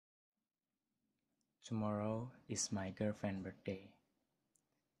Tomorrow is my girlfriend's birthday.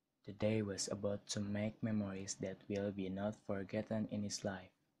 The day was about to make memories that will be not forgotten in his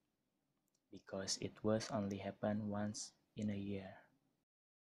life, because it was only happen once in a year.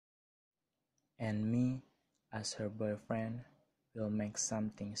 And me, as her boyfriend, will make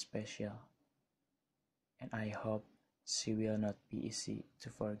something special, and I hope she will not be easy to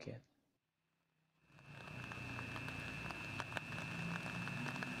forget.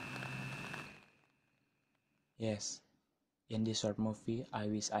 Yes, in this short movie, I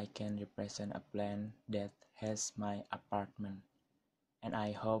wish I can represent a plan that has my apartment, and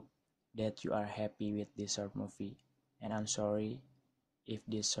I hope that you are happy with this short movie, and I'm sorry if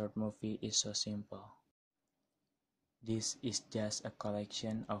this short movie is so simple. This is just a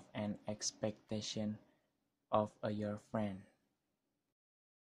collection of an expectation of your friend.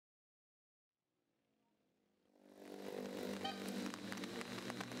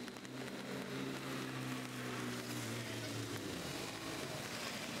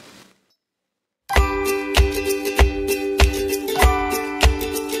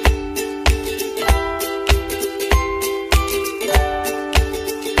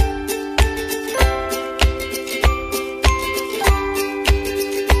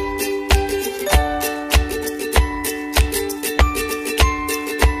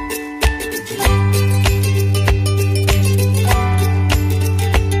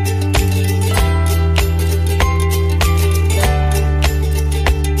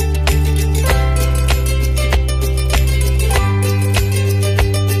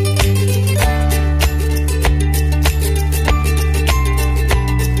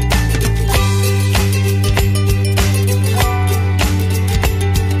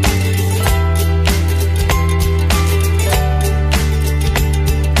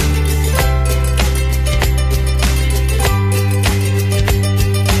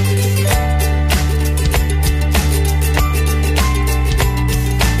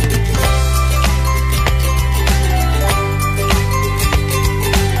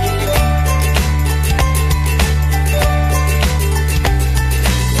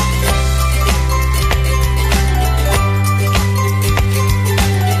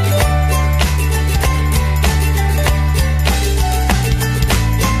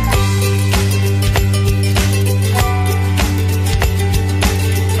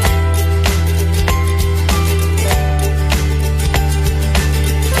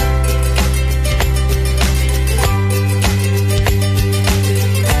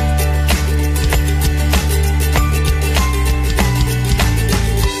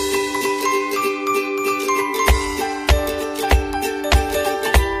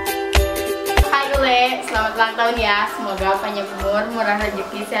 Selamat ulang tahun ya, semoga panjang umur, murah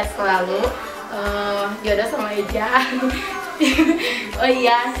rezeki, sehat selalu, jodoh sama Eja. Oh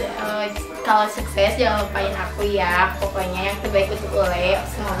iya, kalau sukses jangan lupain aku ya. Pokoknya yang terbaik untuk Ule.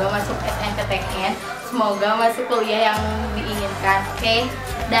 Semoga masuk SNMPTN, semoga masuk kuliah yang diinginkan. Oke,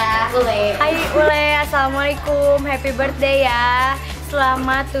 dah Ule. Hai Ule, assalamualaikum, happy birthday ya.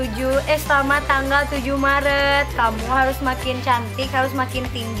 Selamat tanggal 7 Maret. Kamu harus makin cantik, harus makin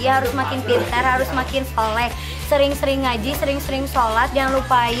tinggi, harus makin pintar, harus makin soleh. Sering-sering ngaji, sering-sering sholat. Jangan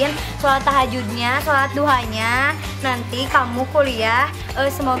lupain sholat tahajudnya, sholat duhanya. Nanti kamu kuliah,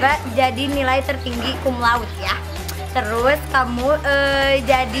 semoga jadi nilai tertinggi cum laude ya. Terus kamu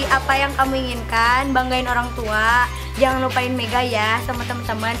jadi apa yang kamu inginkan, banggain orang tua. Jangan lupain Mega ya sama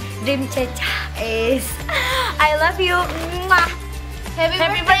teman-teman. Dream Ceca is I love you. Mwah. Happy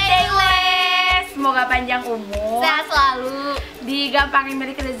birthday Les. Semoga panjang umur, sehat selalu, digampangin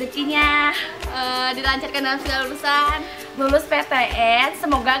beri rezekinya, dilancarkan dalam segala urusan, lulus PTN,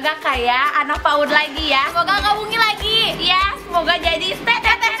 semoga gak kayak anak PAUD lagi ya. Semoga gak bungi lagi. Ya, semoga jadi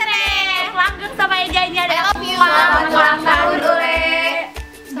tetetetet langgeng sama Ejanya. I love you. Selamat ulang tahun Ule.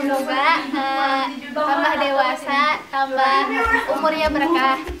 Semoga tambah dewasa, tambah umurnya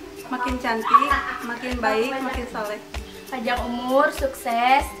berkah, makin cantik, makin baik, makin soleh. Panjang umur,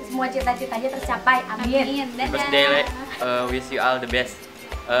 sukses, semua cita-citanya tercapai. Amin. Birthday Le, wish you all the best.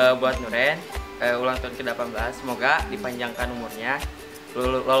 Buat Nuren, ulang tahun ke-18, semoga dipanjangkan umurnya,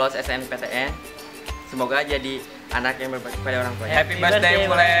 lolos SNMPTN, semoga jadi anak yang berbakti pada orang tua. Happy birthday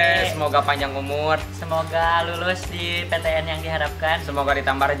Ule, semoga panjang umur, semoga lulus di PTN yang diharapkan, semoga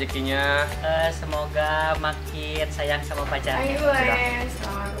ditambah rezekinya, semoga makin sayang sama pacarnya. Ayo Le,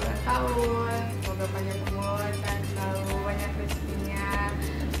 selamat ulang tahun, semoga panjang umur dan selalu banyak rezekinya.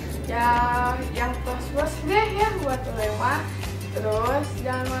 Ya, yang puas-puas deh ya buat Ule mah. Terus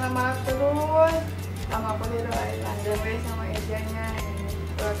jangan marah-marah terus. Sama aku didoain langgeng sama Ejanya.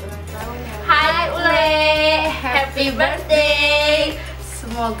 Buat ulang tahun ya. Hai Ule, happy birthday.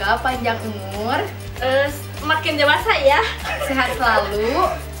 Semoga panjang umur, Makin dewasa ya. Sehat selalu.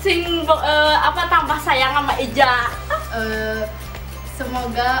 Tambah sayang sama Eja.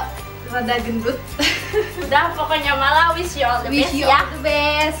 Semoga rada gendut. Udah pokoknya malah wish you all the best ya.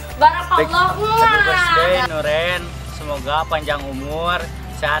 Barakallah. Happy birthday Nuren. Semoga panjang umur,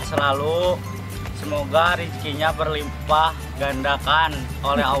 sehat selalu. Semoga rezekinya berlimpah gandakan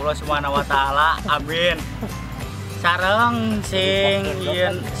oleh Allah Subhanahu wa taala. Amin. Sareng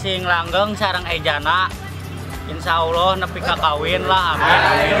sing langgeng sareng Ejana. Insya Allah nepi ka kawin lah.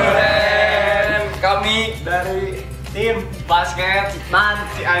 Amin. Nuren, kami dari tim basket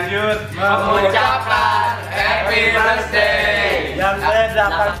Cianjur mengucapkan happy birthday. Yang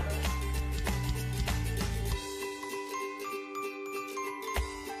ke-8.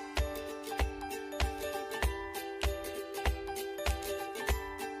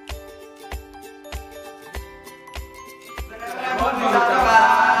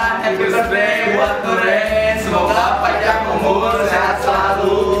 Happy birthday buat Nuren. Semoga panjang umur, sehat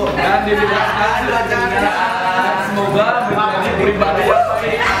selalu, dan diberikan rezekinya. Semoga menjadi pribadi yang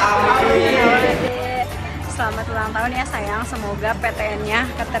baik. Amin. Selamat ulang tahun ya sayang, semoga PTN-nya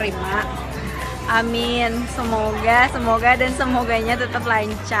keterima. Amin. Semoga dan semoganya tetap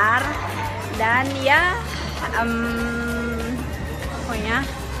lancar. Dan ya pokoknya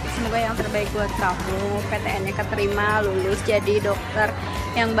semoga yang terbaik buat kamu. PTN-nya keterima, lulus jadi dokter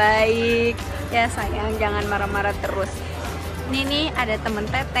yang baik. Ya sayang, jangan marah-marah terus. Nih ada temen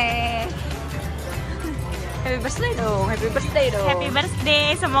teteh. Happy birthday dong, happy birthday dong. Happy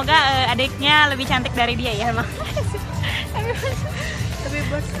birthday, semoga adiknya lebih cantik dari dia ya. Happy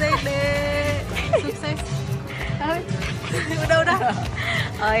birthday deh, sukses. Udah.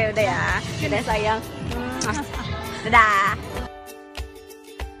 Oh ya udah ya, udah sayang. Dadah.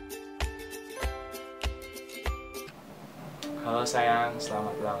 Halo sayang,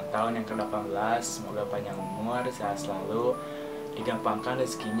 selamat ulang tahun yang ke-18. Semoga panjang umur, sehat selalu, digampangkan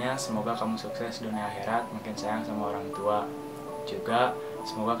rezekinya. Semoga kamu sukses dunia akhirat, makin sayang sama orang tua. Juga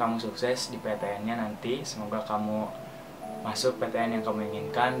semoga kamu sukses di PTN-nya nanti. Semoga kamu masuk PTN yang kamu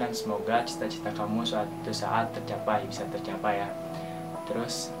inginkan, dan semoga cita-cita kamu suatu saat bisa tercapai ya.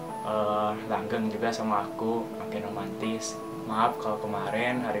 Terus langgeng juga sama aku, makin romantis. Maaf kalau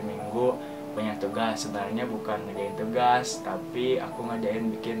kemarin hari Minggu banyak tugas. Sebenarnya bukan ngerjain tugas, tapi aku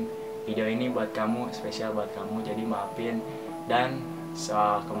ngerjain bikin video ini buat kamu, spesial buat kamu, jadi maafin. Dan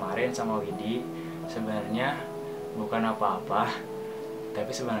soal kemarin sama Widi, sebenarnya bukan apa-apa,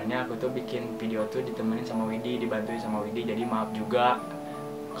 tapi sebenarnya aku tuh bikin video tuh ditemenin sama Widi, dibantuin sama Widi, jadi maaf juga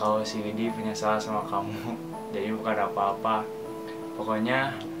kalau si Widi punya salah sama kamu. Jadi bukan apa-apa.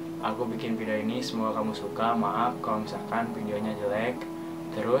 Pokoknya aku bikin video ini, semoga kamu suka. Maaf kalau misalkan videonya jelek.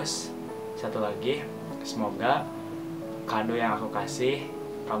 Terus satu lagi, semoga kado yang aku kasih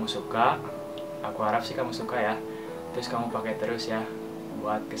kamu suka. Aku harap sih kamu suka ya. Terus kamu pakai terus ya,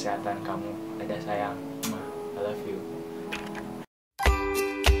 buat kesehatan kamu. Dadah sayang, I love you.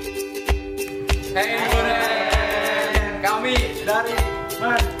 Hey Nuren, kami dari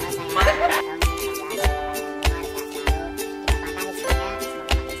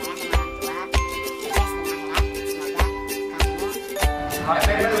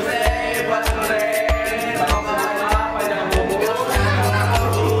Happy birthday buat Nuren. Semoga panjang umur.